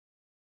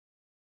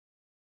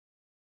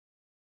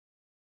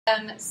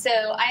So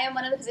I am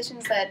one of the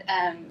physicians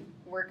that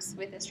works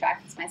with this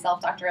track. It's myself,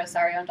 Dr.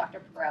 Rosario, and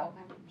Dr. Perot.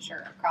 I'm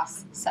sure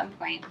across some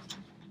point,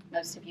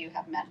 most of you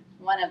have met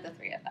one of the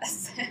three of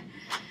us.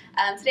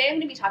 Today I'm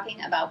going to be talking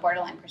about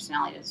borderline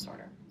personality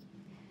disorder.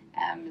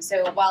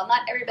 So while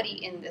not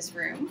everybody in this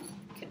room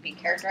could be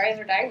characterized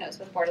or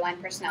diagnosed with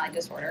borderline personality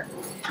disorder,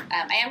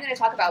 I am going to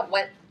talk about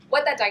what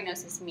that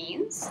diagnosis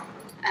means,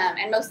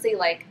 and mostly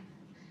like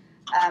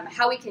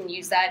how we can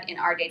use that in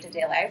our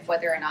day-to-day life,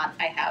 whether or not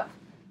I have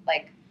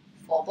like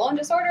full-blown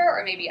disorder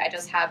or maybe I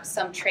just have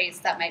some traits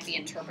that might be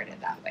interpreted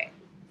that way.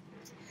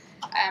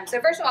 So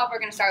first of all, we're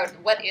going to start with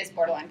what is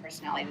borderline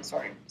personality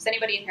disorder. Has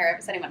anybody in here,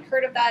 has anyone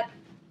heard of that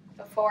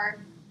before?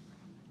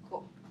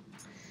 Cool.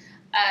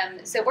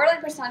 So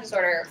borderline personality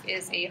disorder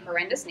is a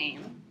horrendous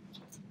name.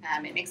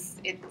 It makes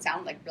it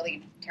sound like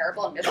really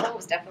terrible and miserable. It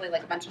was definitely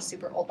like a bunch of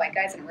super old white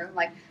guys in a room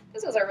like,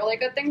 this is a really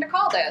good thing to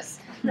call this.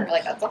 We're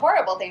like, that's a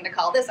horrible thing to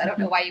call this. I don't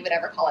know why you would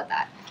ever call it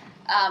that.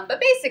 But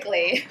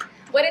basically,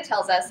 what it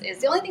tells us is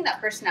the only thing that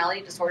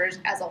personality disorders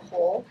as a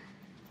whole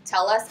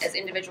tell us as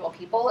individual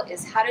people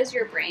is how does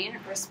your brain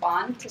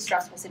respond to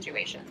stressful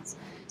situations.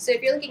 So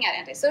if you're looking at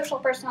antisocial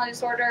personality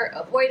disorder,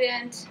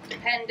 avoidant,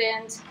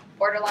 dependent,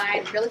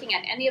 borderline, if you're looking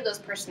at any of those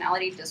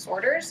personality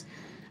disorders,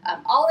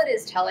 all it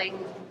is telling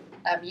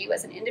you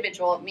as an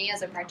individual, me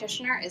as a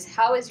practitioner, is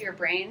how is your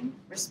brain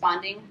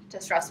responding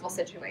to stressful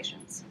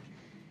situations.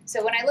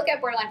 So when I look at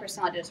borderline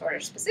personality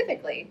disorder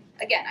specifically,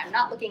 again, I'm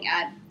not looking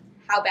at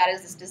how bad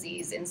is this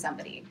disease in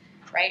somebody,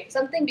 right?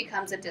 Something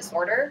becomes a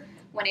disorder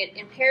when it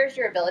impairs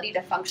your ability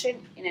to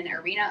function in an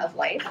arena of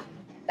life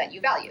that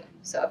you value.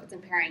 So if it's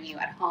impairing you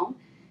at home,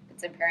 if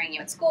it's impairing you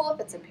at school, if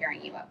it's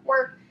impairing you at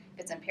work, if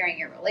it's impairing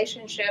your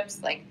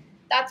relationships, like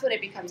that's when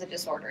it becomes a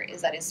disorder,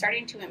 is that it's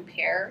starting to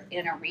impair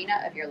in an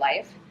arena of your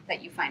life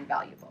that you find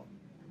valuable.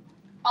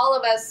 All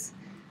of us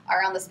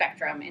are on the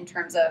spectrum in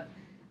terms of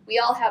we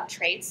all have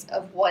traits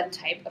of one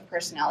type of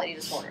personality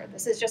disorder.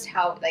 This is just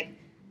how, like,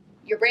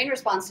 your brain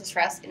responds to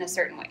stress in a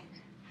certain way.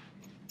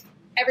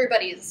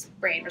 Everybody's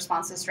brain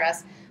responds to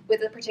stress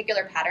with a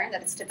particular pattern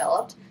that it's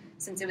developed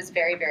since it was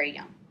very, very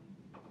young.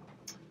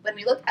 When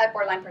we look at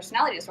borderline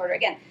personality disorder,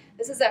 again,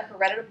 this is a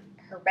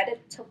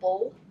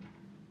hereditable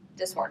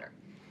disorder,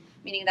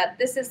 meaning that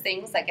this is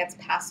things that gets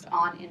passed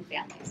on in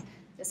families.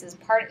 This is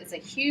it's a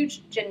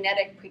huge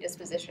genetic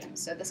predisposition.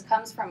 So this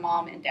comes from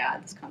mom and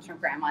dad. This comes from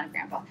grandma and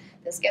grandpa.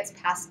 This gets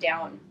passed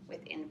down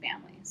within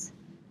families.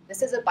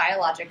 This is a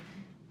biologic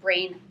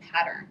brain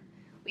pattern.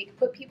 We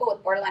put people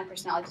with borderline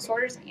personality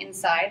disorders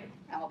inside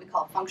what we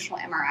call functional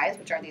MRIs,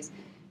 which are these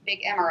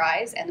big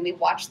MRIs, and then we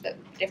watch the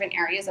different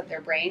areas of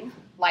their brain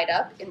light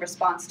up in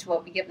response to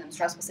what we give them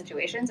stressful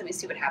situations, and we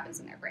see what happens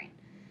in their brain.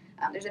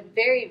 There's a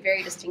very,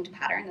 very distinct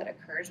pattern that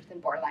occurs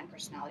within borderline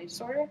personality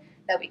disorder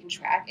that we can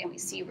track and we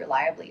see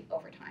reliably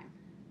over time.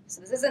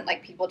 So this isn't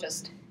like people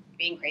just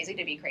being crazy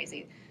to be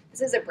crazy.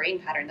 This is a brain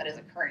pattern that is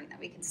occurring that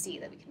we can see,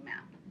 that we can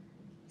map.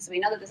 So we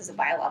know that this is a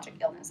biologic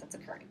illness that's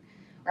occurring,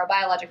 or a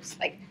biologic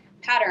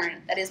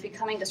pattern that is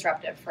becoming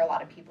disruptive for a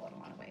lot of people in a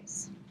lot of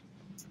ways.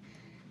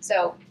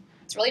 So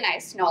it's really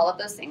nice to know all of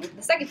those things.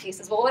 The second piece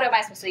is, well, what am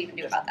I supposed to even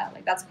do about that?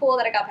 Like, that's cool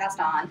that it got passed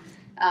on,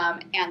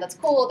 and that's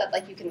cool that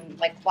like you can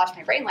like watch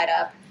my brain light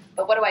up,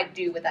 but what do I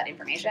do with that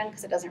information?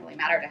 Because it doesn't really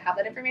matter to have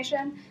that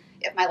information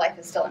if my life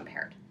is still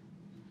impaired.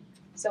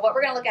 So what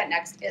we're going to look at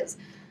next is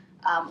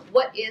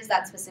what is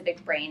that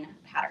specific brain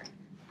pattern?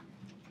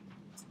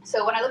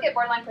 So when I look at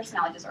borderline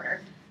personality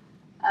disorder,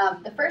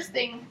 the first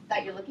thing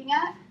that you're looking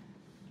at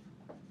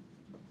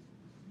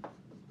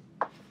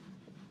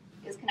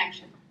is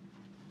connection.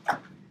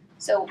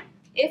 So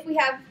if we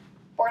have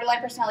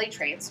borderline personality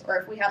traits, or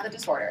if we have the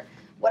disorder,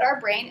 what our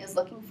brain is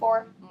looking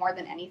for more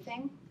than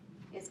anything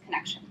is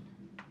connection.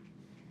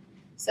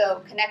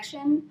 So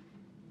connection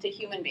to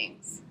human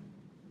beings,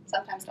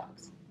 sometimes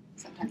dogs,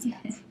 sometimes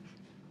cats,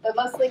 but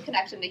mostly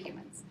connection to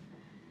humans.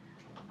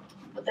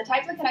 But the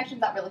types of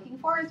connections that we're looking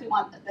for is we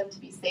want them to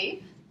be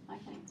safe. I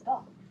can't even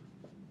spell.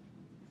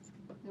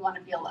 We want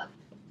to feel loved.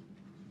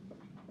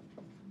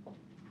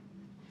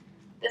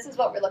 This is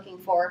what we're looking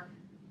for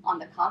on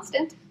the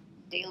constant,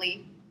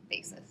 daily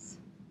basis.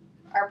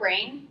 Our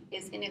brain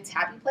is in its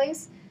happy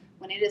place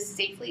when it is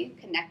safely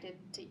connected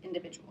to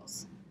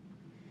individuals.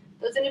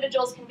 Those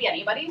individuals can be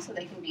anybody, so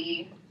they can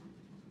be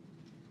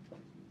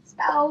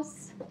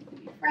spouse, they can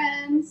be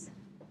friends,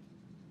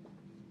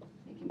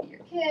 they can be your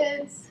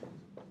kids,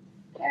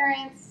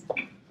 parents,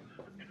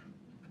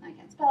 I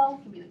can't spell,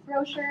 it can be the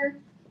grocer,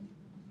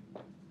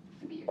 it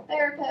can be your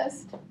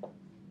therapist,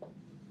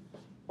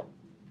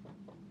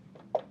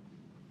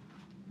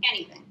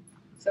 anything.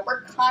 So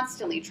we're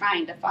constantly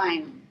trying to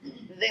find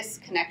this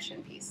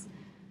connection piece.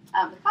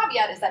 The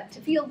caveat is that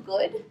to feel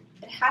good,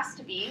 it has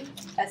to be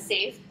a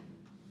safe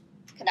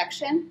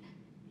connection.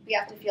 We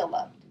have to feel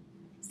loved.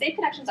 Safe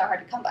connections are hard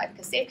to come by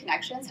because safe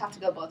connections have to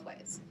go both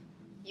ways.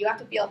 You have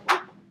to feel,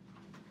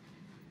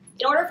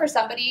 in order for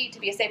somebody to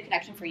be a safe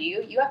connection for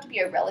you, you have to be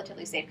a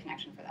relatively safe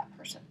connection for that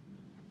person.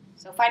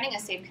 So finding a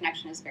safe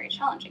connection is very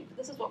challenging, but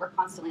this is what we're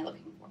constantly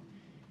looking for.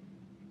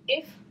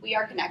 If we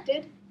are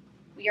connected,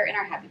 We are in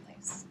our happy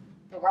place.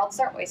 The world's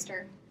our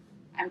oyster.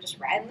 I'm just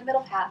riding the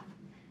middle path.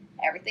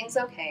 Everything's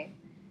okay.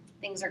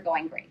 Things are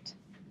going great.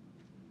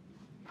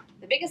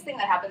 The biggest thing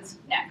that happens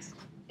next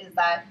is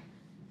that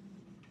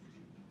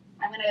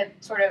I'm going to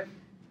sort of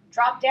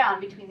drop down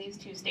between these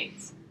two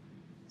states.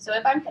 So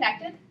if I'm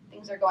connected,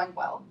 things are going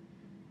well.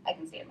 I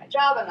can stay at my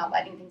job. I'm not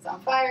lighting things on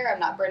fire. I'm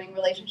not burning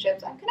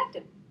relationships. I'm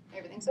connected.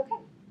 Everything's okay.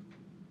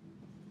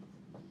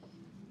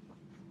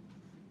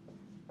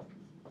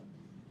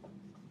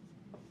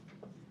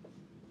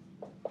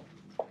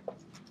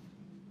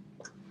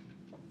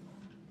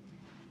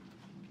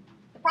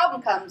 The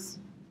problem comes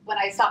when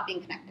I stop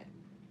being connected.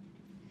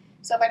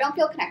 So if I don't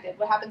feel connected,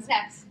 what happens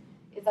next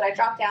is that I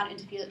drop down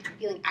into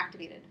feeling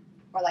activated,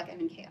 or like I'm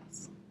in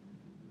chaos.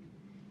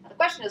 Now the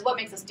question is, what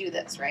makes us do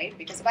this, right?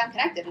 Because if I'm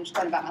connected and just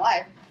going about my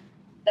life,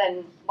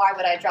 then why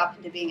would I drop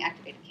into being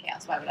activated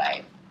chaos? Why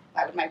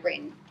would my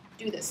brain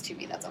do this to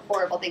me? That's a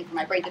horrible thing for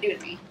my brain to do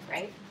to me,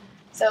 right?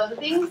 So the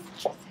things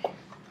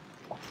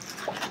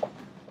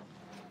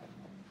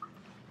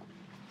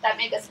that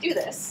make us do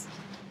this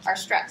are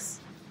stress.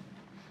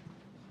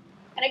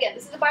 And again,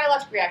 this is a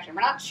biological reaction.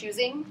 We're not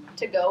choosing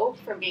to go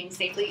from being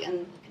safely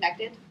and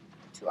connected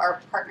to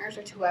our partners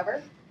or to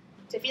whoever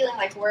to feeling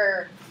like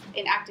we're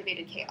in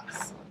activated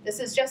chaos. This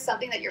is just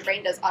something that your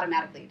brain does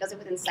automatically. It does it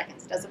within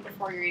seconds. It does it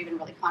before you're even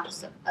really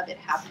conscious of it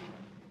happening.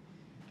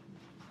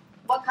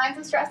 What kinds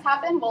of stress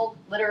happen? Well,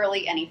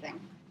 literally anything.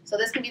 So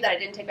this can be that I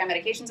didn't take my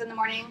medications in the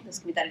morning. This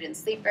can be that I didn't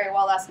sleep very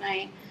well last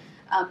night.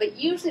 But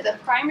usually the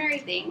primary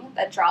thing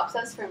that drops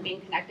us from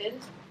being connected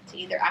to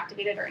either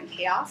activated or in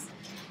chaos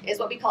is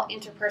what we call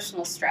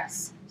interpersonal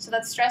stress. So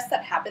that's stress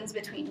that happens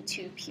between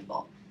two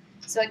people.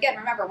 So again,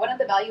 remember, one of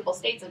the valuable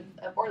states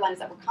of borderline is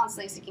that we're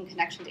constantly seeking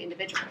connection to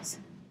individuals.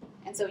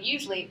 And so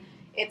usually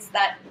it's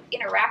that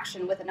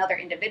interaction with another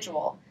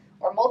individual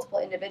or multiple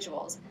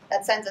individuals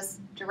that sends us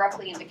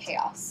directly into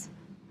chaos.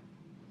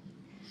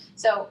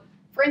 So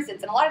for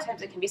instance, and a lot of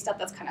times it can be stuff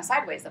that's kind of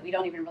sideways that we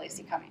don't even really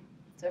see coming.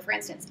 So for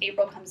instance,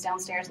 April comes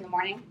downstairs in the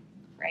morning,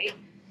 right?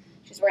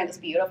 She's wearing this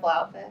beautiful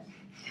outfit.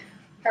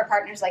 Her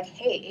partner's like,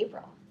 hey,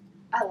 April,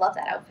 I love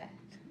that outfit,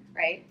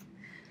 right?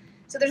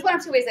 So there's one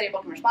of two ways that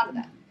April can respond to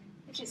that.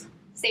 If she's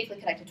safely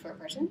connected to her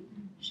person,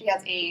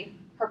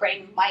 her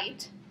brain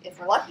might, if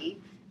we're lucky,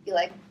 be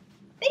like,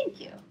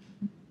 thank you.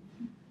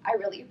 I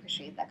really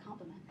appreciate that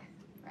compliment,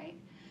 right?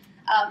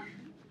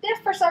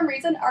 If for some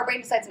reason our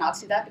brain decides not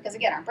to do that, because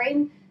again,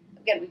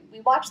 we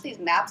watch these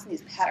maps and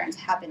these patterns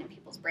happen in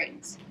people's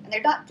brains, and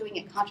they're not doing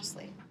it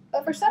consciously.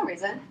 But for some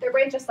reason, their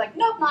brain's just like,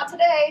 nope, not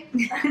today.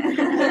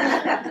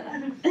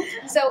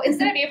 So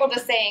instead of April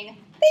just saying,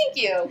 thank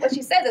you, what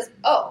she says is,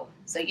 oh,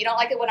 so you don't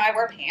like it when I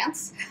wear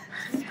pants?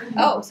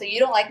 Oh, so you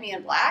don't like me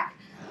in black?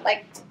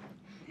 Like,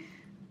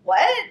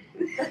 what?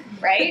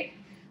 Right?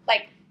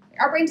 Like,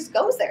 our brain just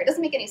goes there. It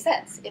doesn't make any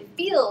sense. It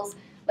feels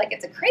like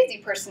it's a crazy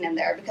person in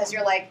there because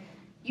you're like,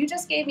 you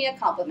just gave me a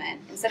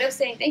compliment instead of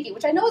saying thank you,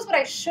 which I know is what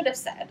I should have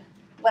said.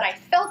 What I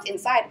felt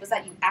inside was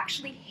that you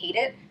actually hate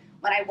it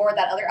when I wore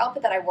that other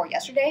outfit that I wore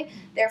yesterday,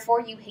 therefore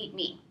you hate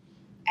me.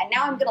 And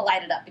now I'm going to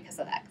light it up because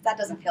of that, because that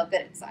doesn't feel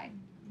good inside.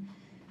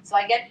 So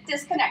I get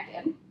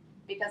disconnected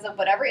because of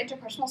whatever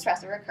interpersonal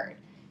stressor occurred.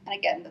 And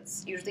again,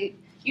 that's usually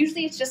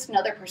it's just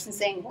another person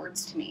saying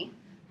words to me.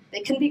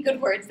 They can be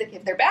good words.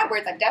 If they're bad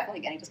words, I'm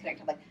definitely getting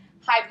disconnected, like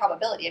high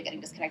probability of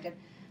getting disconnected.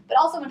 But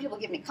also when people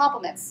give me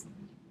compliments,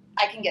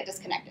 I can get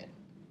disconnected,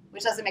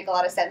 which doesn't make a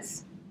lot of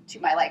sense to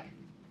my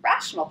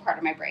rational part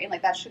of my brain.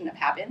 Like that shouldn't have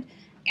happened.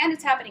 And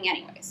it's happening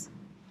anyways.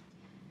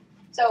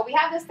 So we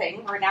have this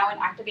thing, we're now in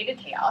activated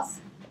chaos,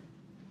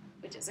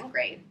 which isn't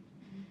great.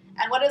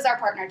 And what does our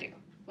partner do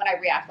when I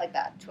react like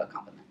that to a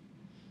compliment?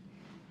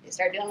 They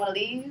start doing one of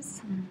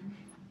these.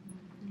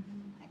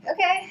 Like,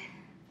 okay,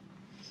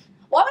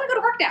 well, I'm going to go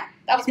to work now.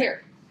 That was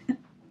weird.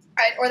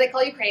 Right? Or they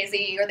call you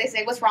crazy, or they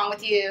say, what's wrong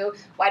with you?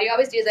 Why do you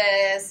always do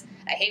this?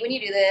 I hate when you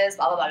do this,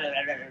 blah, blah, blah,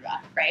 blah, blah, blah, blah,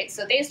 right?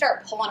 So they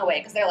start pulling away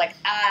because they're like,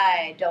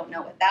 I don't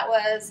know what that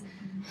was.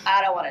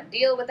 I don't want to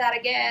deal with that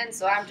again,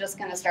 so I'm just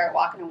going to start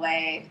walking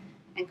away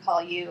and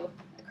call you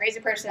a crazy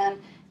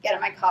person, get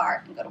in my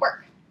car, and go to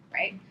work,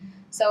 right?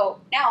 So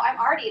now I'm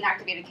already in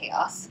activated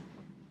chaos.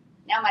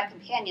 Now my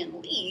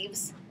companion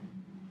leaves,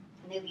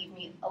 and they leave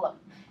me alone.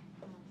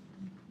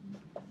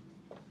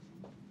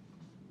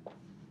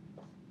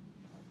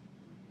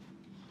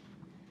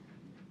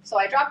 So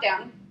I dropped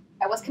down.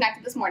 I was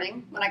connected this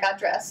morning when I got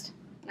dressed,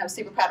 and I was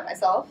super proud of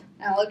myself,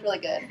 and I looked really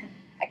good.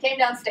 I came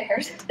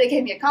downstairs. They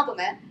gave me a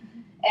compliment,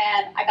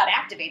 and I got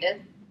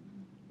activated.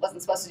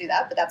 Wasn't supposed to do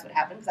that, but that's what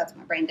happened because that's what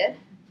my brain did.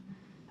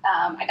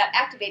 I got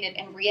activated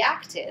and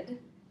reacted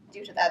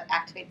due to that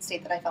activated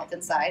state that I felt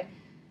inside.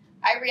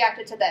 I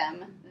reacted to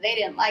them. They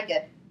didn't like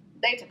it.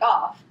 They took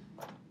off.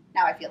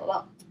 Now I feel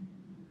alone.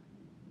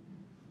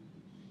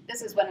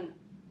 This is when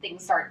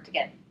things start to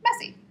get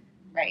messy,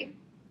 right?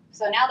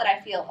 So now that I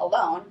feel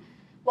alone,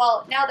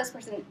 well, now this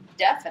person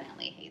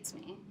definitely hates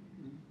me.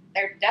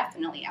 They're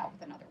definitely out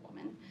with another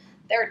woman.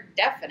 They're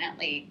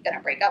definitely going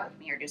to break up with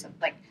me or do something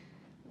like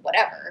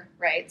whatever,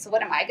 right? So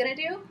what am I going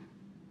to do?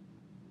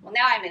 Well,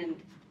 now I'm in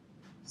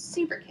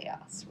super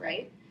chaos,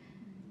 right?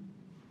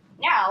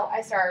 Now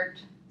I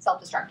start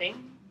self-destructing.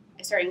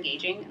 I start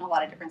engaging in a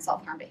lot of different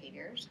self-harm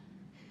behaviors.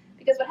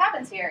 Because what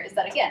happens here is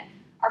that, again,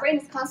 our brain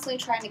is constantly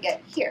trying to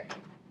get here.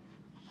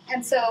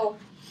 And so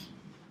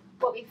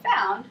what we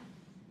found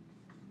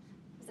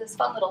is this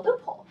fun little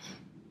loophole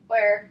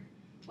where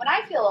when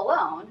I feel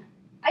alone,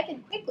 I can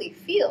quickly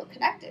feel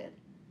connected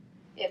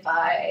if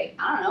I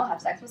don't know,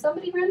 have sex with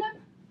somebody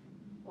random,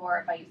 or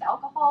if I use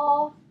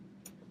alcohol,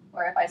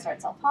 or if I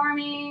start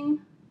self-harming.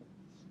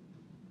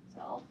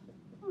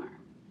 Self-harm.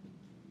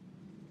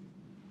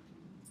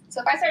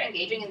 So if I start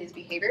engaging in these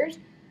behaviors,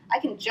 I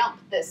can jump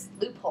this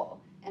loophole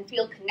and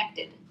feel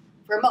connected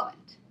for a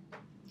moment.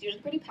 It's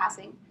usually pretty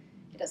passing.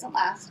 It doesn't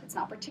last. It's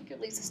not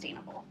particularly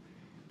sustainable.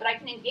 But I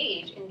can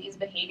engage in these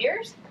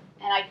behaviors,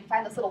 and I can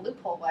find this little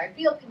loophole where I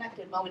feel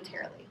connected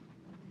momentarily.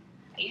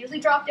 I usually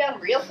drop down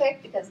real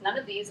quick because none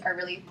of these are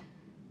really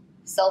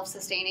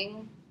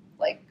self-sustaining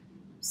like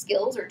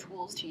skills or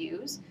tools to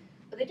use,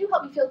 but they do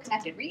help me feel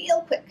connected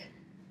real quick.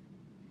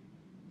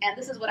 And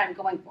this is what I'm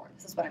going for.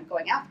 This is what I'm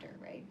going after,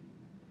 right?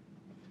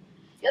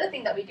 The other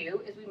thing that we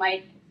do is we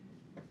might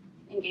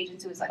engage in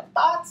suicidal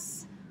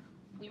thoughts.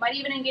 We might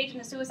even engage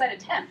in a suicide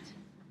attempt.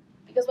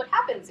 Because what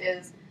happens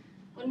is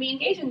when we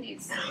engage in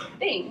these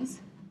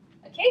things,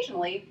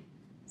 occasionally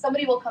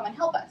somebody will come and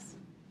help us.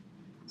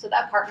 So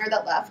that partner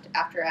that left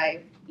after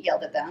I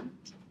yelled at them,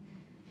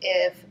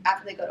 if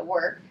after they go to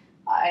work,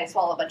 I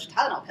swallow a bunch of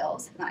Tylenol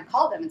pills, and then I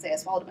call them and say I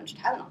swallowed a bunch of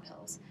Tylenol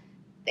pills,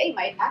 they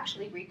might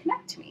actually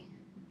reconnect to me.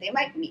 They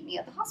might meet me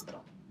at the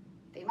hospital.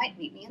 They might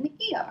meet me in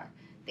the ER.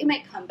 They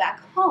might come back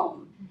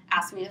home,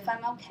 ask me if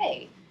I'm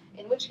okay,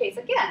 in which case,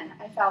 again,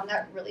 I found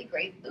that really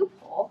great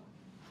loophole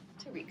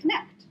to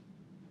reconnect.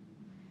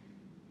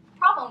 The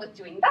problem with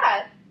doing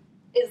that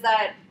is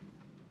that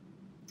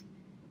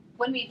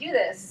when we do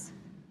this,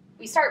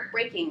 we start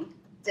breaking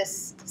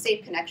this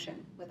safe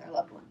connection with our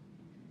loved one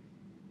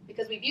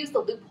because we've used the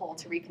loophole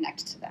to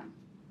reconnect to them.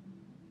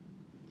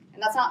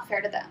 And that's not fair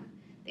to them.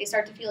 They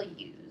start to feel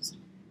used.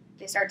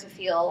 They start to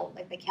feel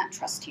like they can't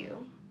trust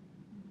you.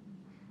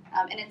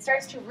 And it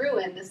starts to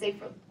ruin the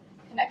safe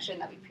connection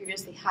that we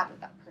previously had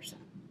with that person.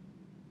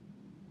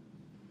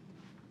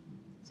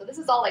 So this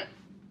is all like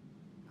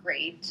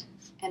great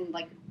and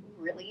like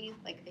really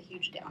like a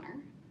huge downer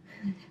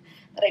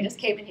that I just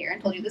came in here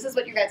and told you this is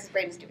what your guys'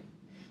 brain is doing.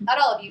 Not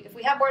all of you. If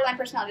we have borderline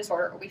personality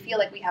disorder or we feel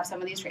like we have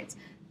some of these traits,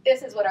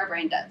 this is what our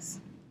brain does,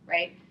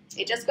 right?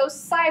 It just goes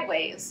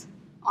sideways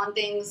on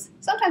things.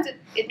 Sometimes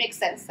it makes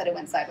sense that it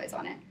went sideways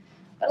on it.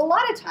 But a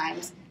lot of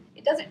times,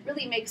 it doesn't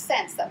really make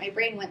sense that my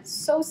brain went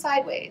so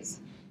sideways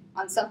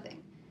on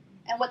something.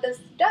 And what this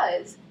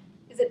does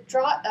is it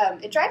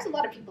drives a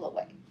lot of people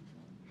away.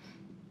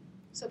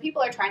 So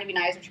people are trying to be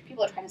nice, or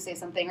people are trying to say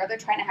something, or they're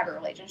trying to have a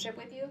relationship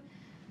with you.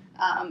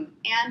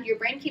 And your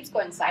brain keeps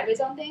going sideways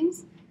on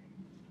things.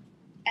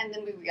 And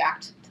then we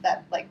react to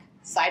that like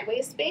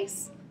sideways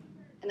space,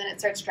 and then it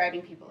starts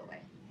driving people away.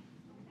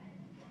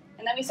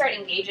 And then we start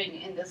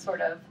engaging in this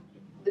sort of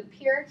loop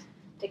here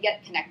to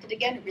get connected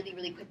again really,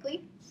 really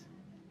quickly.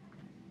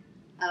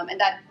 And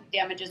that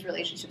damages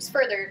relationships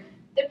further,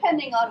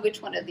 depending on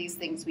which one of these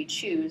things we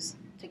choose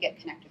to get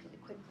connected really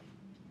quickly.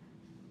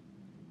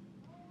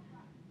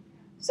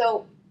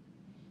 So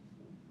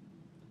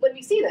when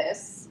we see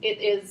this,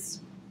 it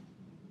is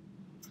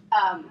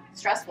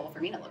stressful for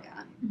me to look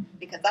at,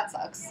 because that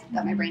sucks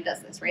that my brain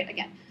does this, right?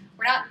 Again,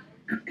 we're not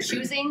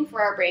choosing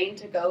for our brain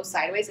to go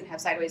sideways and have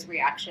sideways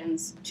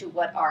reactions to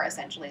what are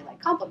essentially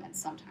like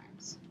compliments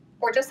sometimes,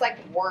 or just like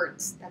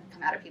words that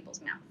come out of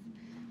people's mouth.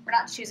 We're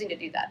not choosing to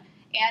do that.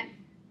 And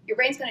your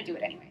brain's going to do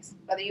it anyways.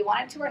 Whether you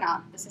want it to or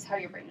not, this is how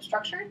your brain is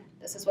structured.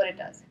 This is what it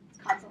does. It's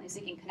constantly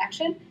seeking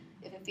connection.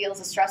 If it feels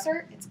a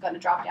stressor, it's going to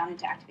drop down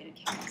into activated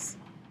chaos.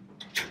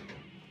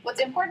 What's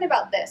important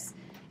about this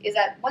is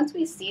that once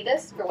we see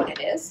this for what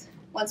it is,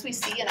 once we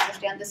see and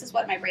understand this is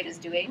what my brain is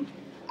doing,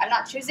 I'm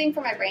not choosing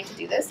for my brain to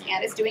do this,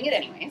 and it's doing it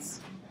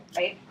anyways,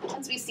 right?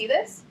 Once we see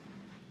this,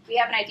 we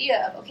have an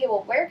idea of, okay,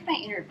 well, where can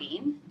I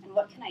intervene, and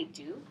what can I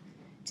do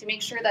to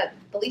make sure that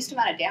the least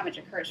amount of damage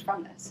occurs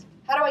from this?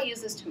 How do I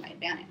use this to my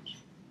advantage?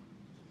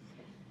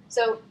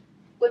 So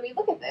when we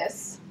look at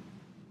this,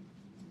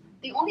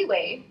 the only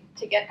way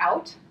to get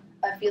out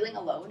of feeling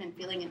alone and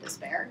feeling in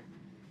despair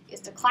is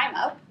to climb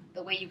up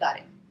the way you got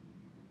in.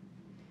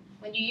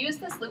 When you use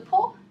this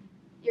loophole,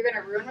 you're going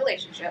to ruin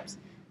relationships.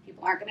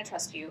 People aren't going to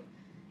trust you,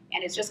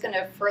 and it's just going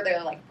to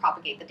further like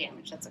propagate the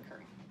damage that's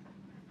occurring.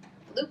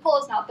 The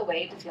loophole is not the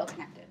way to feel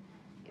connected.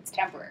 It's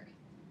temporary.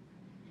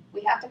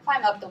 We have to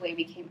climb up the way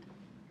we came in.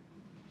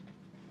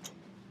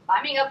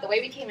 Climbing up the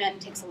way we came in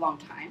takes a long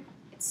time.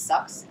 It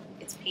sucks.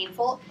 It's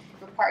painful.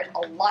 It requires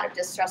a lot of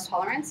distress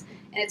tolerance,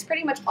 and it's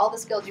pretty much all the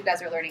skills you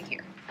guys are learning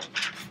here.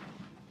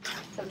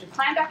 So to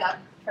climb back up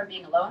from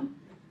being alone,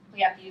 we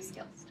have to use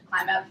skills. To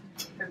climb up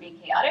from being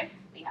chaotic,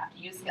 we have to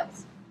use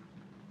skills.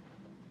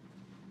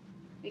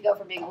 We go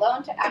from being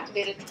alone to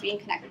activated to being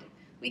connected.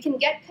 We can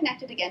get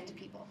connected again to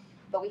people,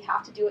 but we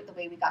have to do it the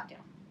way we got down.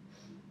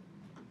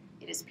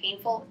 It is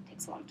painful, it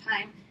takes a long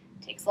time,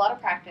 It takes a lot of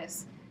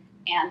practice,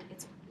 and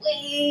it's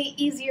way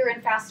easier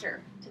and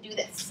faster to do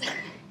this.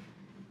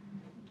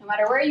 No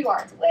matter where you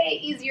are, it's way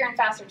easier and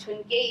faster to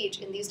engage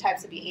in these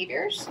types of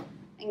behaviors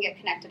and get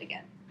connected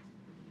again.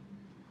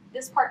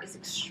 This part is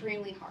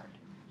extremely hard,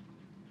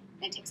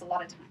 and it takes a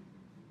lot of time.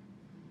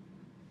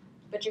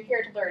 But you're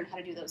here to learn how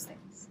to do those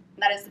things,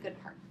 and that is the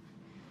good part.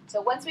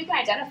 So once we can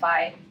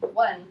identify,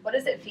 one, what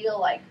does it feel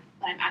like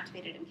when I'm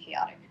activated and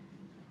chaotic?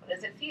 What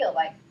does it feel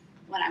like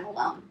when I'm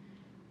alone?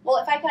 Well,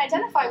 if I can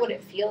identify what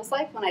it feels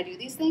like when I do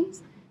these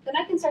things, then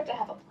I can start to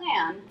have a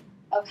plan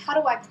of how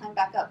do I climb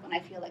back up when I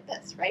feel like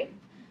this, right?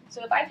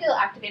 So if I feel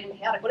activated and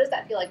chaotic, what does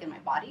that feel like in my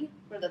body?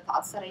 What are the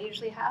thoughts that I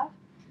usually have?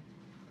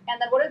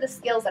 And then what are the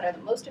skills that are the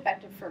most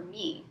effective for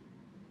me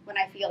when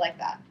I feel like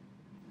that?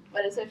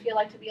 What does it feel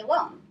like to be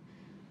alone?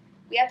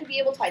 We have to be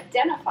able to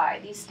identify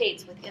these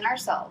states within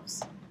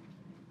ourselves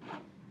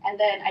and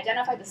then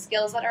identify the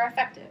skills that are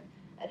effective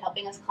at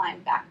helping us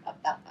climb back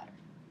up that ladder.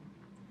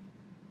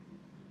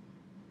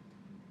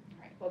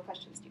 All right, what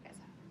questions do you guys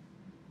have?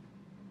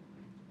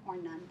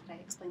 Or none? Did I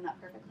explain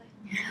that perfectly?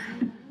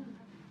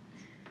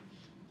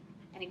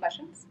 Any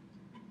questions?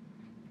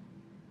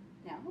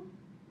 No?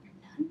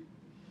 None?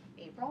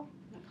 April?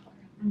 No color.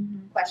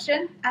 Mm-hmm.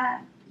 Question?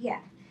 Yeah.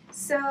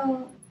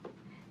 So,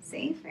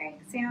 say for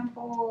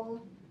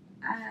example,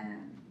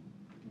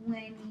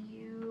 when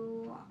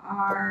you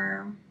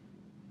are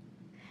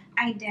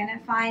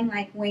identifying,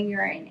 like when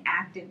you're in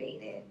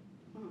activated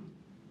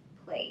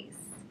place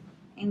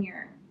in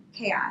your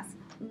chaos,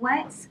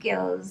 what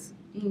skills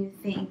do you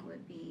think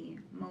would be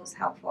most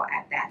helpful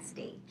at that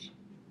stage?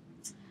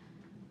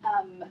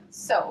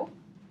 So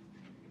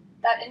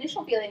that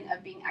initial feeling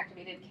of being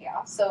activated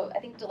chaos, so I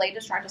think delayed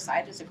distract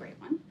aside is a great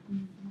one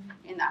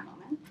in that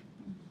moment.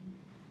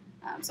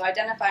 So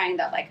identifying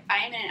that, like,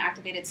 I am in an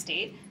activated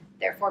state,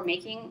 therefore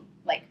making,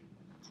 like,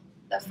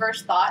 the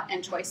first thought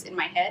and choice in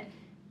my head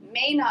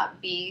may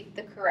not be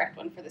the correct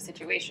one for the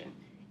situation.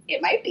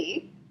 It might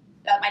be.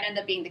 That might end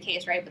up being the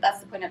case, right? But that's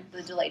the point of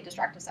the delayed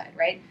distract aside,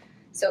 right?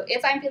 So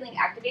if I'm feeling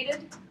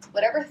activated,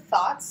 whatever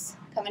thoughts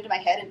come into my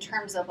head in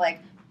terms of,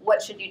 like, what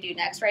should you do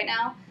next right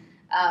now,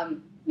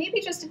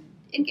 maybe just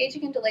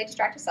engaging in delayed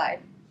distract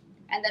aside,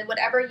 and then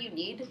whatever you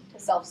need to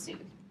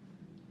self-soothe.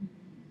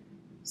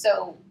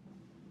 So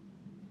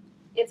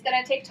it's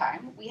going to take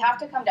time. We have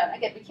to come down.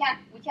 Again,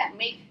 we can't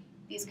make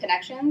these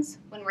connections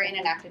when we're in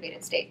an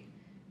activated state,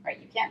 right?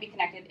 You can't be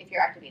connected if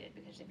you're activated,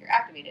 because if you're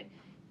activated,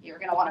 you're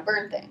going to want to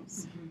burn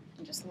things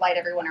and just light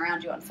everyone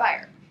around you on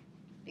fire,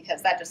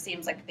 because that just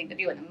seems like the thing to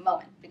do in the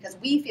moment. Because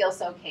we feel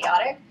so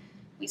chaotic,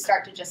 we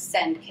start to just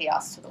send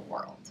chaos to the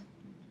world.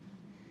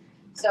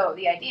 So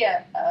the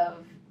idea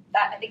of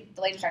that, I think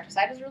delayed distract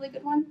aside is a really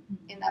good one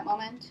in that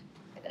moment.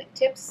 I like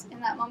tips in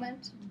that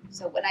moment.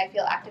 So when I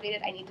feel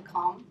activated, I need to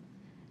calm.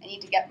 I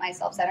need to get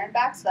myself centered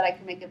back so that I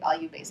can make a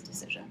value-based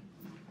decision.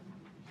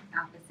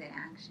 Opposite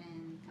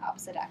action.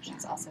 Opposite action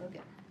is also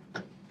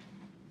good.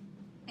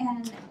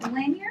 And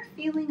when you're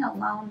feeling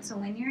alone, so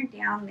when you're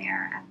down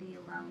there at the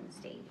alone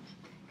stage,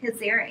 because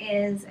there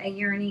is a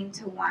yearning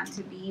to want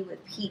to be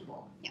with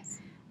people. Yes.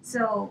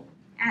 So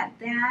at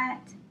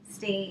that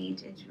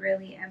stage, it's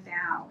really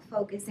about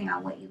focusing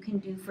on what you can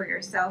do for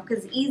yourself,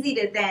 because it's easy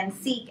to then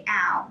seek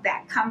out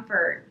that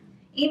comfort,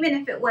 even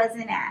if it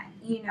wasn't at,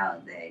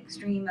 the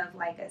extreme of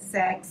like a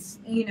sex,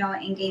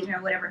 engagement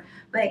or whatever.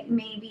 But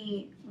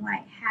maybe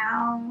like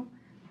how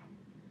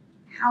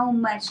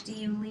much do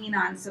you lean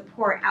on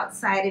support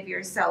outside of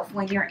yourself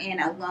when you're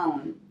in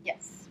alone?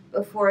 Yes.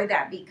 Before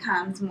that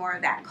becomes more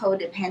of that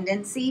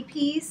codependency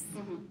piece.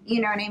 Mm-hmm.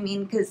 You know what I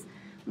mean? Because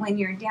when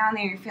you're down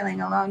there, you're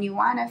feeling alone, you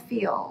want to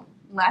feel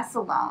less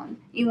alone.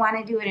 You want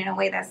to do it in a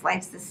way that's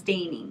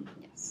life-sustaining.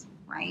 Yes.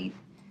 Right?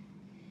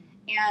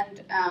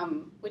 And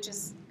which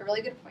is a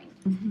really good point.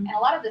 Mm-hmm. And a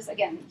lot of this,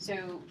 again,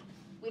 so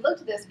we looked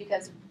at this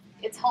because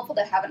it's helpful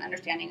to have an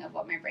understanding of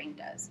what my brain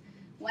does.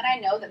 When I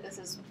know that this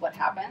is what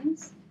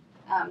happens,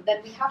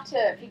 then we have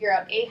to figure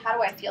out, A, how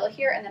do I feel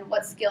here, and then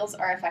what skills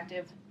are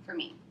effective for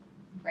me,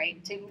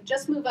 right? To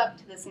just move up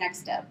to this next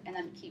step and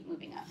then keep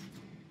moving up,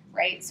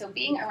 right? So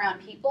being around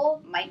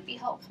people might be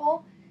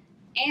helpful.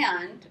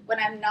 And when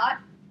I'm not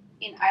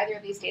in either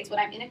of these states, when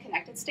I'm in a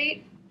connected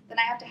state, then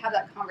I have to have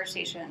that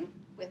conversation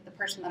with the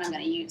person that I'm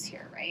going to use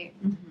here, right?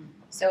 Mm-hmm.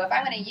 So if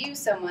I'm going to use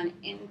someone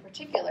in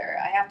particular,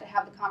 I have to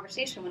have the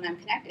conversation when I'm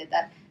connected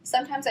that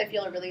sometimes I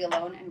feel really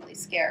alone and really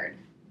scared.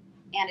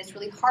 And it's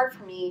really hard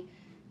for me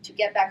to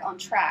get back on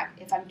track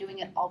if I'm doing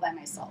it all by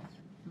myself.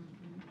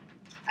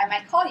 Mm-hmm. I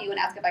might call you and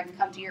ask if I can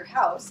come to your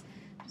house,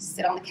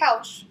 sit on the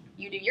couch,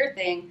 you do your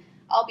thing,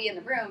 I'll be in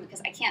the room, because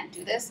I can't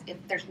do this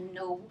if there's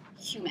no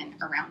human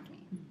around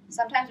me.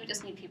 Sometimes we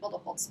just need people to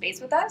hold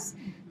space with us.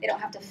 They don't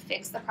have to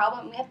fix the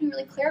problem. We have to be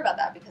really clear about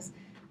that, because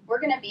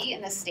we're going to be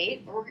in this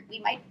state where we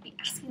might be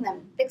asking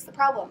them, fix the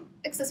problem,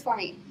 fix this for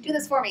me, do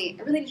this for me,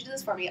 I really need you to do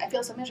this for me, I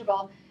feel so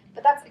miserable.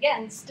 But that's,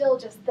 again, still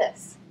just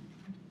this.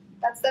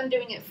 That's them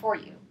doing it for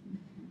you.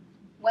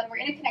 When we're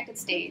in a connected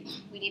state,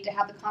 we need to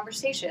have the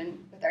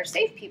conversation with our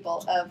safe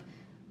people of,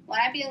 when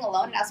I'm being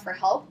alone and ask for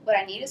help, what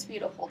I need is for you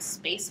to hold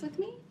space with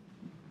me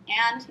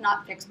and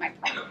not fix my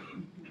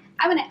problem.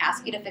 I'm going to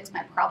ask you to fix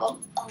my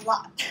problem a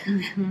lot.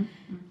 I'm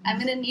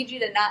going to need you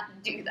to not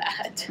do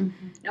that,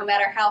 no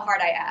matter how hard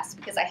I ask,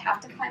 because I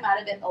have to climb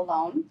out of it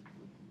alone.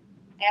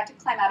 I have to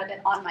climb out of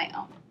it on my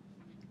own.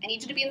 I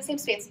need you to be in the same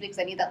space because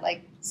I need that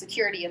like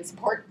security and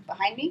support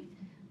behind me,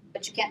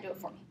 but you can't do it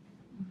for me.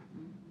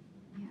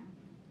 Yeah.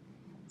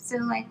 So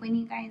like when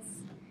you guys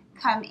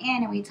come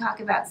in and we talk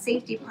about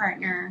safety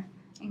partner,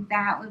 I think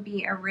that would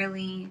be a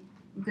really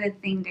good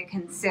thing to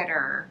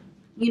consider,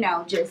 you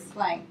know, just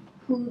like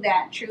who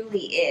that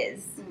truly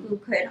is, who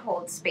could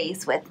hold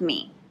space with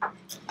me,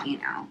 you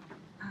know.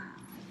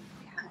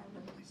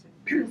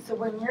 So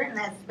when you're in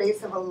that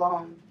space of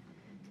alone,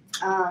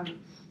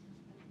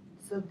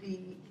 so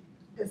the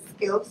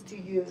skills to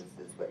use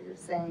is what you're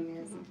saying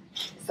is,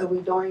 so we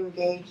don't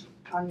engage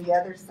on the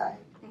other side,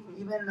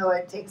 even though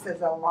it takes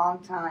us a long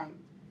time,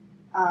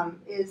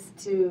 is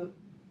to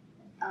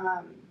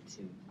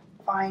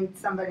find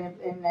somebody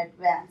in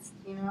advance,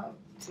 you know,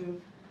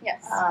 to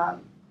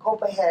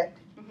cope ahead.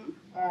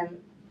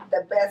 And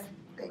the best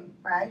thing,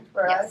 right,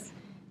 for us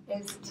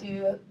is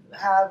to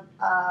have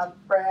a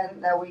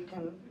friend that we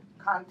can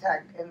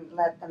contact and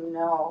let them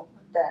know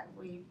that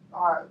we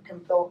can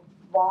feel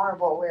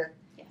vulnerable with,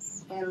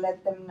 and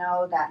let them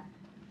know that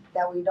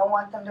we don't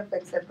want them to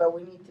fix it, but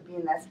we need to be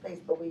in that space,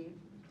 but we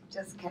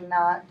just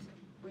cannot,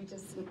 we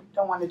just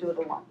don't want to do it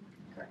alone.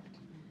 Correct.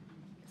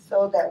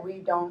 So that we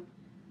don't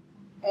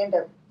end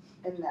up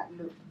in that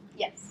loop.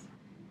 Yes.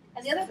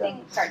 And the other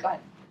thing, sorry, go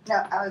ahead. No,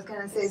 I was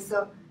going to say,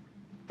 so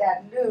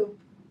that loop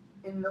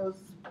in those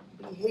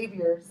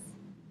behaviors,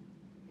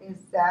 is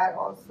that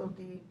also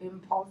the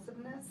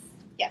impulsiveness?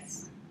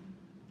 Yes.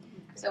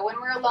 So when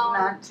we're alone.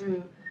 Not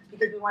to,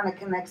 because we want to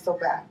connect so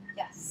bad.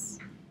 Yes.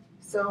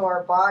 So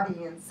our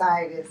body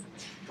inside is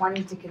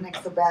wanting to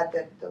connect so bad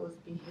that those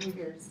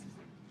behaviors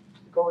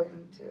go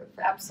into effect.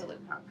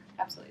 Absolutely.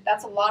 Absolutely.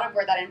 That's a lot of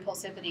where that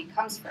impulsivity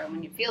comes from,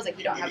 when it feels like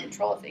you don't have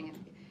control of things.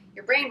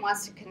 Your brain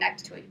wants to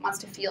connect to it, wants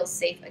to feel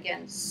safe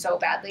again so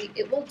badly.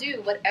 It will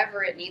do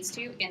whatever it needs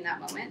to in that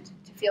moment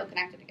to feel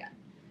connected again.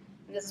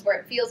 And this is where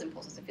it feels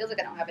impulsive. It feels like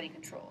I don't have any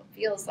control. It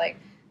feels like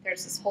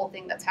there's this whole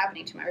thing that's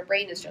happening to me. My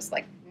brain is just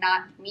like,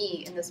 not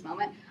me in this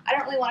moment. I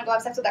don't really want to go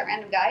have sex with that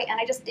random guy, and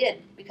I just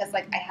did because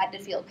like I had to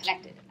feel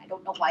connected. I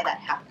don't know why that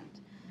happened.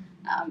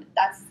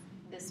 That's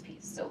this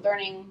piece. So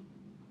learning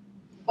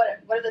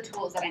what are the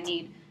tools that I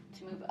need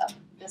to move up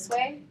this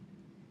way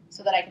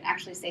so that I can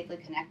actually safely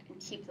connect and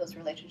keep those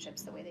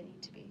relationships the way they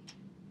need to be.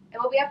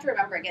 And what we have to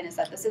remember again is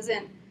that this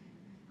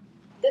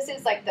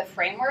is like the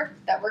framework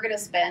that we're going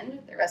to spend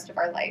the rest of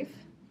our life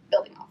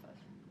building off of.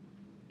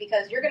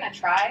 Because you're going to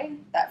try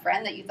that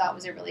friend that you thought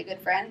was a really good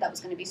friend that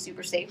was going to be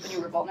super safe when you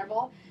were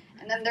vulnerable,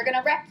 and then they're going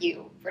to wreck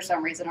you for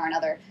some reason or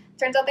another.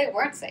 Turns out they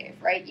weren't safe,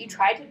 right? You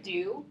tried to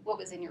do what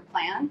was in your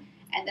plan,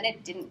 and then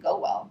it didn't go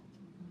well.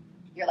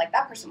 You're like,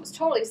 that person was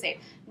totally safe.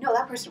 No,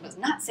 that person was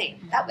not safe.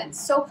 That went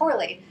so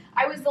poorly.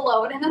 I was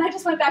alone, and then I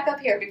just went back up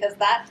here because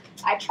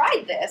I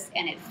tried this,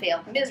 and it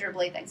failed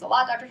miserably. Thanks a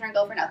lot, Dr.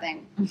 Trenkle, for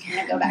nothing. I'm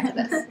going to go back to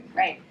this,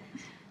 right?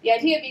 The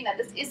idea being that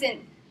this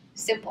isn't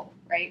simple,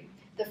 right?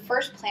 The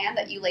first plan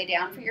that you lay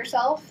down for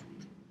yourself,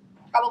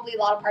 probably a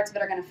lot of parts of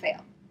it are going to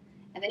fail.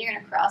 And then you're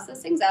going to cross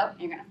those things out,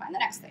 and you're going to find the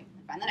next thing,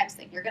 find the next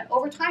thing.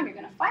 Over time, you're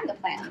going to find the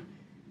plan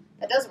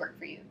that does work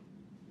for you.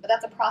 But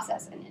that's a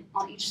process, and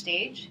on each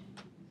stage,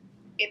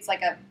 it's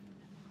like a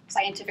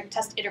scientific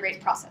test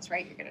iterate process,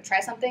 right? You're going to try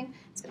something,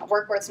 it's going to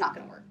work or it's not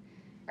going to work,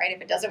 right?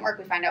 If it doesn't work,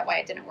 we find out why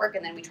it didn't work,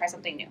 and then we try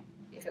something new.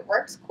 If it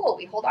works, cool,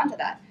 we hold on to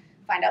that.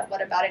 Find out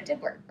what about it did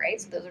work, right?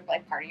 So those are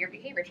like part of your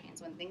behavior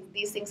chains. When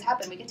these things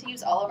happen, we get to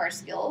use all of our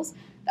skills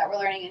that we're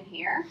learning in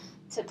here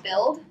to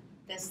build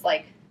this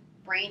like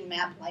brain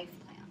map life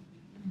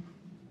plan.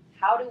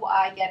 How do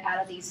I get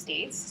out of these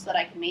states so that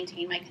I can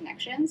maintain my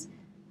connections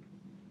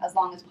as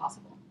long as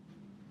possible?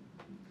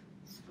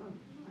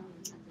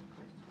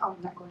 Oh,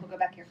 no, go ahead. We'll go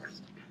back here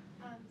first.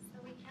 So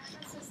we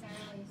can't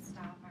necessarily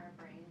stop our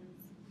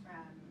brains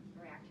from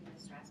reacting to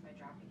stress by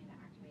dropping into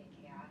activated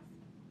chaos,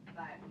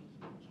 but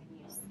we can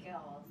use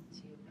skills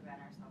to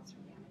prevent ourselves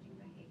from damaging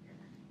behavior.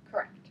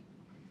 Correct.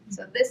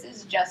 So this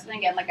is just, and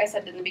again, like I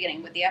said in the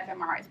beginning with the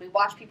fMRIs, we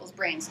watch people's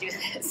brains do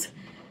this.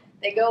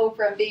 They go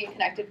from being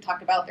connected,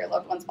 talk about their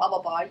loved ones, blah,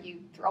 blah, blah. You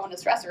throw in a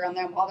stressor on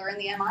them while they're in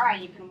the MRI,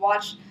 and you can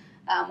watch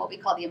what we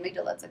call the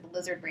amygdala. It's like the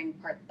lizard brain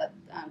part that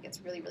gets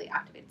really, really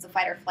activated. It's the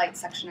fight or flight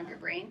section of your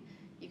brain.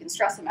 You can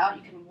stress them out.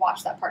 You can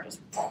watch that part just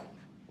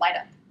light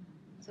up.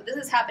 So this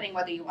is happening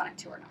whether you want it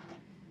to or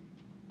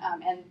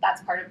not. And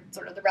that's part of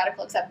sort of the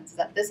radical acceptance, is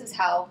that this is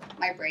how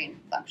my brain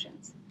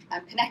functions.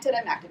 I'm connected,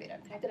 I'm activated.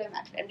 I'm connected, I'm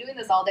activated. I'm doing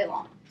this all day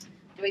long.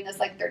 Doing this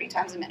like 30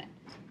 times a minute.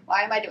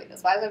 Why am I doing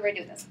this? Why is everybody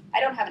doing this? I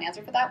don't have an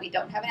answer for that. We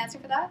don't have an answer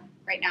for that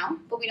right now,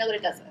 but we know that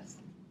it does this.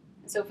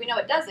 And so if we know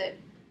it does it,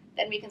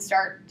 then we can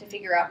start to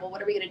figure out, well,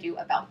 what are we going to do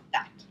about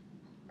that,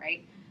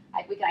 right?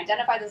 We can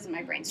identify this in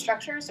my brain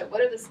structure. So what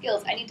are the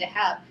skills I need to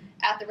have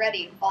at the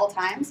ready all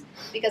times?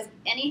 Because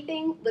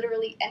anything,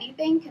 literally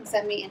anything, can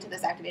send me into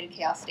this activated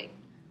chaos state.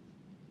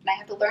 And I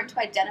have to learn to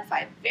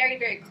identify very,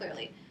 very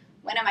clearly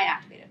When am I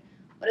activated?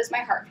 What does my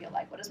heart feel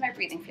like? What does my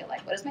breathing feel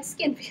like? What does my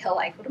skin feel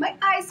like? What do my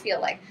eyes feel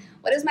like?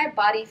 What does my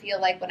body feel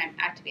like when I'm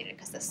activated?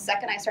 Because the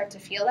second I start to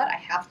feel that, I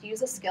have to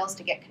use the skills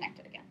to get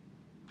connected again.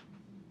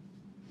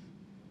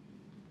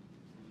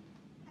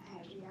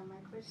 Yeah, my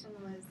question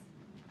was,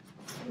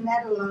 in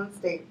that alone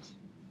stage,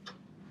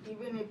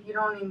 even if you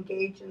don't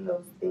engage in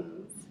those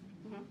things,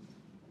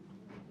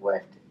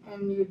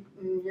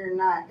 you're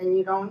not, and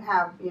you don't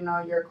have,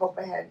 your cope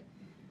ahead,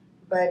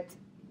 but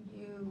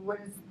what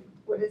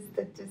is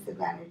the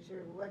disadvantage,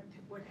 or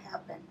what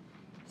happened?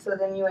 So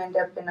then you end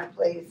up in a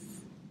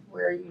place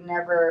where you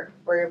never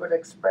were able to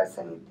express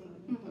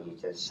anything, and you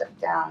just shut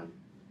down,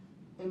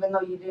 even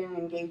though you didn't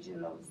engage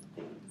in those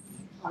things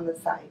on the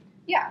side.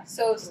 Yeah,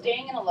 so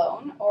staying in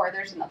alone, or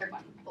there's another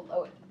one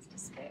below it, that's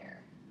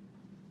despair.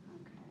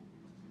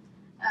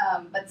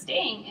 Okay. But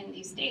staying in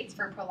these states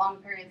for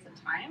prolonged periods of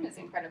time is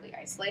incredibly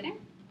isolating.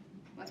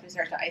 Once we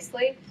start to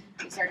isolate,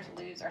 we start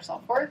to lose our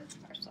self-worth,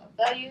 our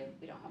self-value,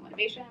 we don't have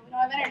motivation, we don't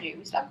have energy,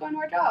 we stop going to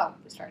our job,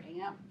 we start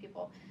hanging out with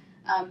people.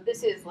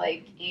 This is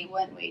like a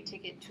one-way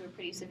ticket to a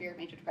pretty severe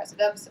major depressive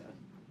episode.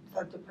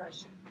 Of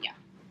depression. Yeah.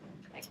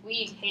 Like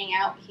we hang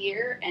out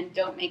here and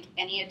don't make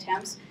any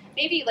attempts.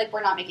 Maybe like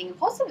we're not making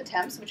impulsive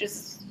attempts, which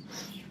is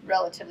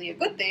relatively a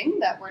good thing,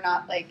 that we're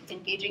not like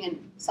engaging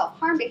in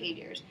self-harm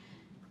behaviors.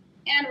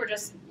 And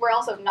we're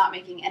also not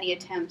making any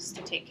attempts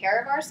to take care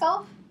of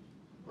ourselves.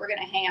 We're going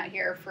to hang out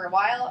here for a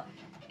while,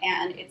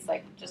 and it's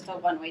like just a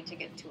one-way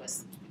ticket to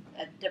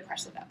a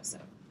depressive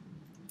episode.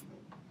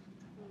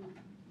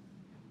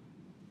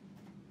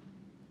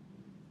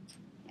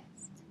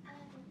 Yes.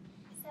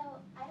 So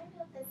I don't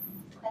know if this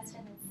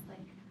question is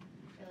like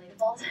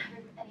relatable to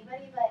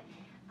anybody, but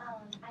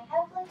I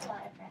have like a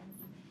lot of friends.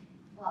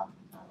 Well,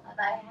 not a lot,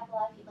 but I have a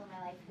lot of people in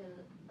my life who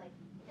like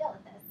deal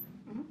with this.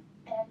 Mm-hmm.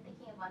 And I'm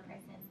thinking of one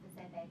person in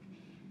specific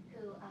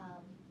who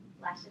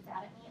lashes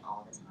out at me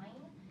all the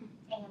time.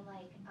 And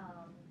like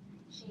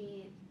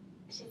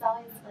she's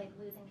always like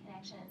losing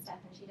connection and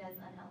stuff, and she does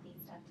unhealthy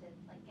stuff to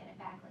like get it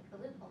back, like the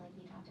loophole like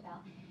you talked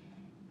about.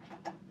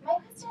 My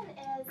question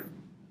is,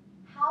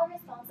 how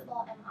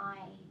responsible am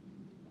I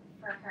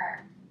for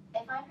her?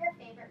 If I'm her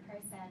favorite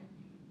person,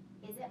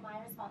 is it my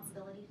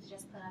responsibility to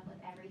just put up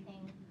with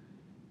everything,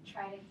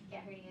 try to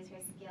get her to use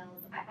her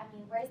skills? I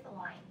mean, where's the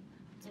line?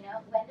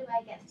 When do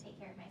I get to take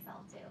care of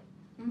myself too?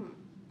 Mm-hmm.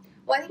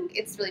 Well, I think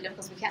it's really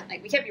difficult because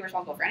we can't be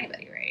responsible for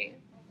anybody, right?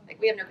 Like,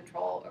 we have no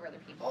control over other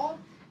people.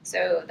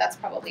 So that's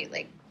probably,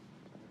 like,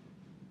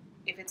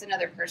 if it's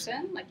another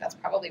person, like, that's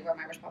probably where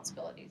my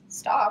responsibility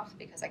stops,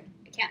 because I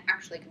can't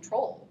actually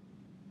control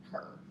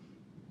her,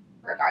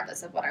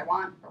 regardless of what I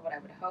want or what I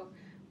would hope,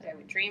 what I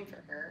would dream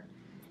for her.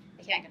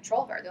 I can't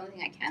control her. The only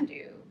thing I can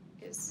do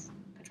is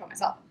control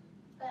myself.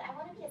 But I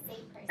want to be a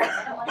safe person.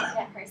 I don't want to be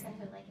that person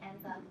who, like,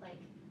 ends up, like,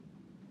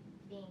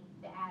 being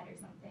bad or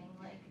something,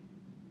 like...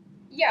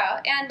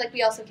 Yeah, and, like,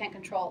 we also can't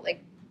control,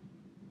 like,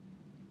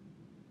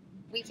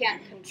 we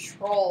can't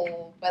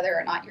control whether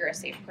or not you're a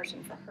safe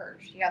person for her.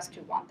 She has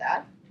to want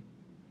that.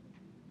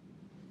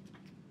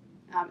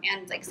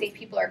 And like safe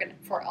people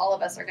for all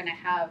of us are gonna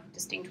have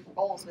distinct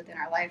roles within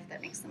our life that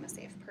makes them a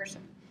safe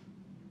person.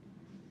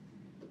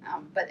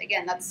 But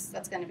again,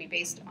 that's gonna be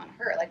based on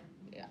her. Like,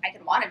 I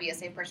can want to be a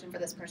safe person for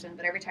this person,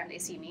 but every time they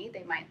see me,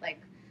 they might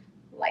like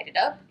light it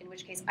up, in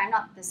which case I'm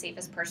not the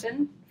safest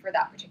person for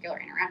that particular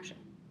interaction.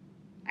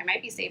 I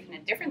might be safe in a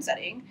different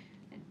setting,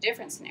 in a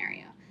different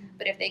scenario.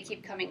 But if they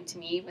keep coming to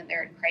me when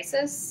they're in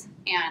crisis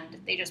and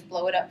they just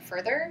blow it up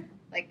further,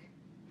 like,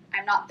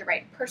 I'm not the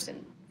right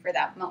person for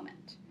that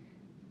moment.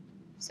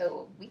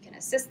 So we can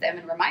assist them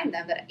and remind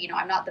them that,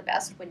 I'm not the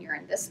best when you're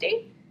in this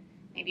state.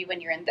 Maybe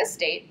when you're in this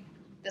state,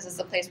 this is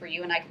the place where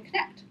you and I can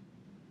connect.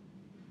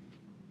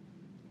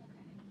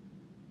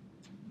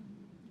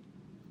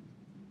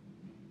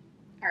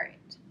 All right.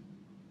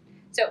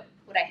 So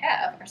what I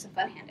have are some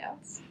fun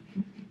handouts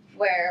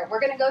where we're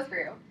going to go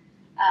through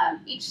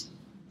each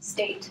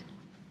state,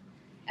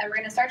 and we're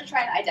going to start to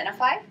try and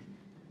identify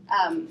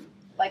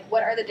like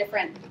what are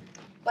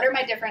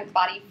my different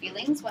body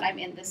feelings when I'm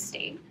in this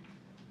state.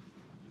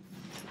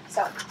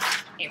 So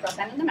April's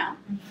handing them out.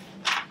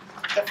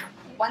 So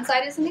one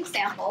side is an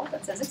example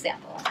that says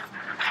example.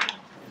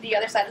 The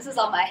other side, this is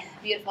all my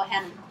beautiful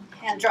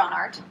hand-drawn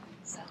art,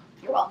 so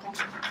you're welcome.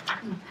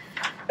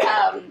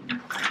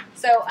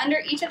 So under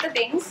each of the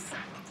things,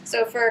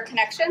 so for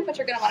connection, what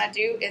you're going to want to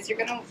do is you're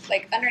going to,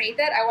 like, underneath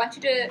it, I want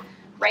you to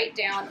write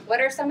down what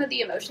are some of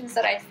the emotions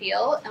that I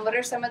feel and what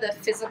are some of the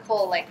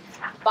physical, like,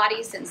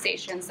 body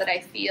sensations that I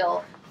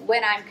feel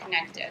when I'm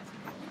connected.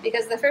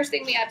 Because the first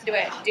thing we have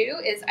to do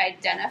is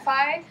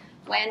identify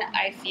when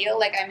I feel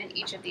like I'm in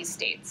each of these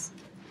states.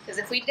 Because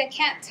if we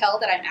can't tell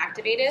that I'm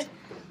activated,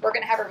 we're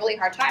going to have a really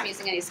hard time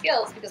using any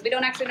skills because we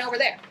don't actually know we're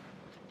there.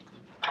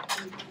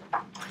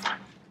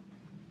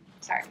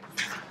 Sorry,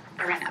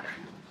 I ran out of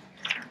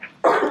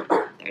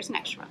them. There's an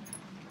extra one.